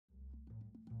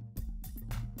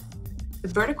The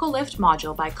vertical lift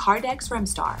module by Cardex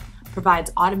Remstar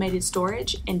provides automated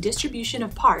storage and distribution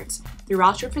of parts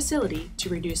throughout your facility to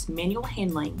reduce manual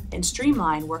handling and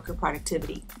streamline worker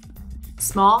productivity.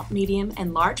 Small, medium,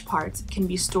 and large parts can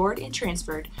be stored and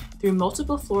transferred through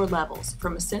multiple floor levels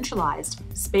from a centralized,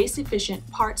 space-efficient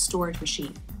parts storage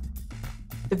machine.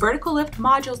 The vertical lift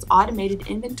module's automated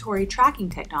inventory tracking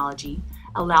technology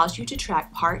allows you to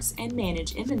track parts and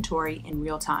manage inventory in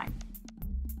real time.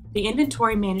 The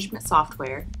inventory management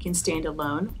software can stand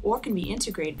alone or can be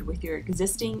integrated with your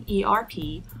existing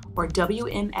ERP or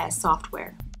WMS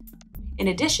software. In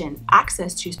addition,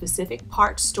 access to specific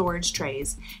parts storage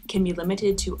trays can be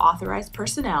limited to authorized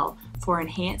personnel for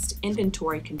enhanced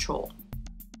inventory control.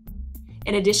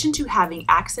 In addition to having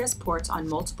access ports on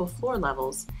multiple floor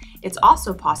levels, it's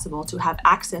also possible to have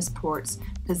access ports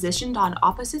positioned on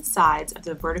opposite sides of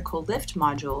the vertical lift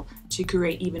module to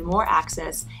create even more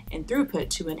access and throughput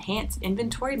to enhance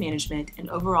inventory management and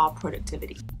overall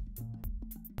productivity.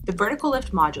 The vertical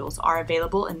lift modules are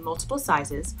available in multiple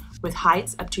sizes with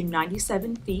heights up to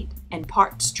 97 feet and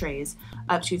parts trays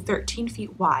up to 13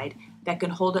 feet wide that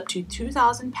can hold up to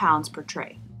 2,000 pounds per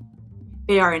tray.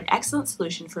 They are an excellent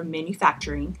solution for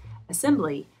manufacturing,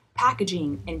 assembly,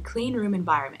 packaging, and clean room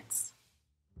environments.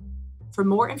 For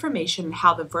more information on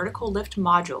how the vertical lift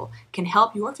module can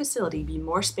help your facility be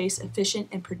more space efficient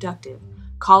and productive,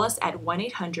 call us at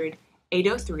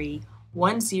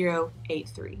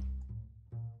 1-800-803-1083.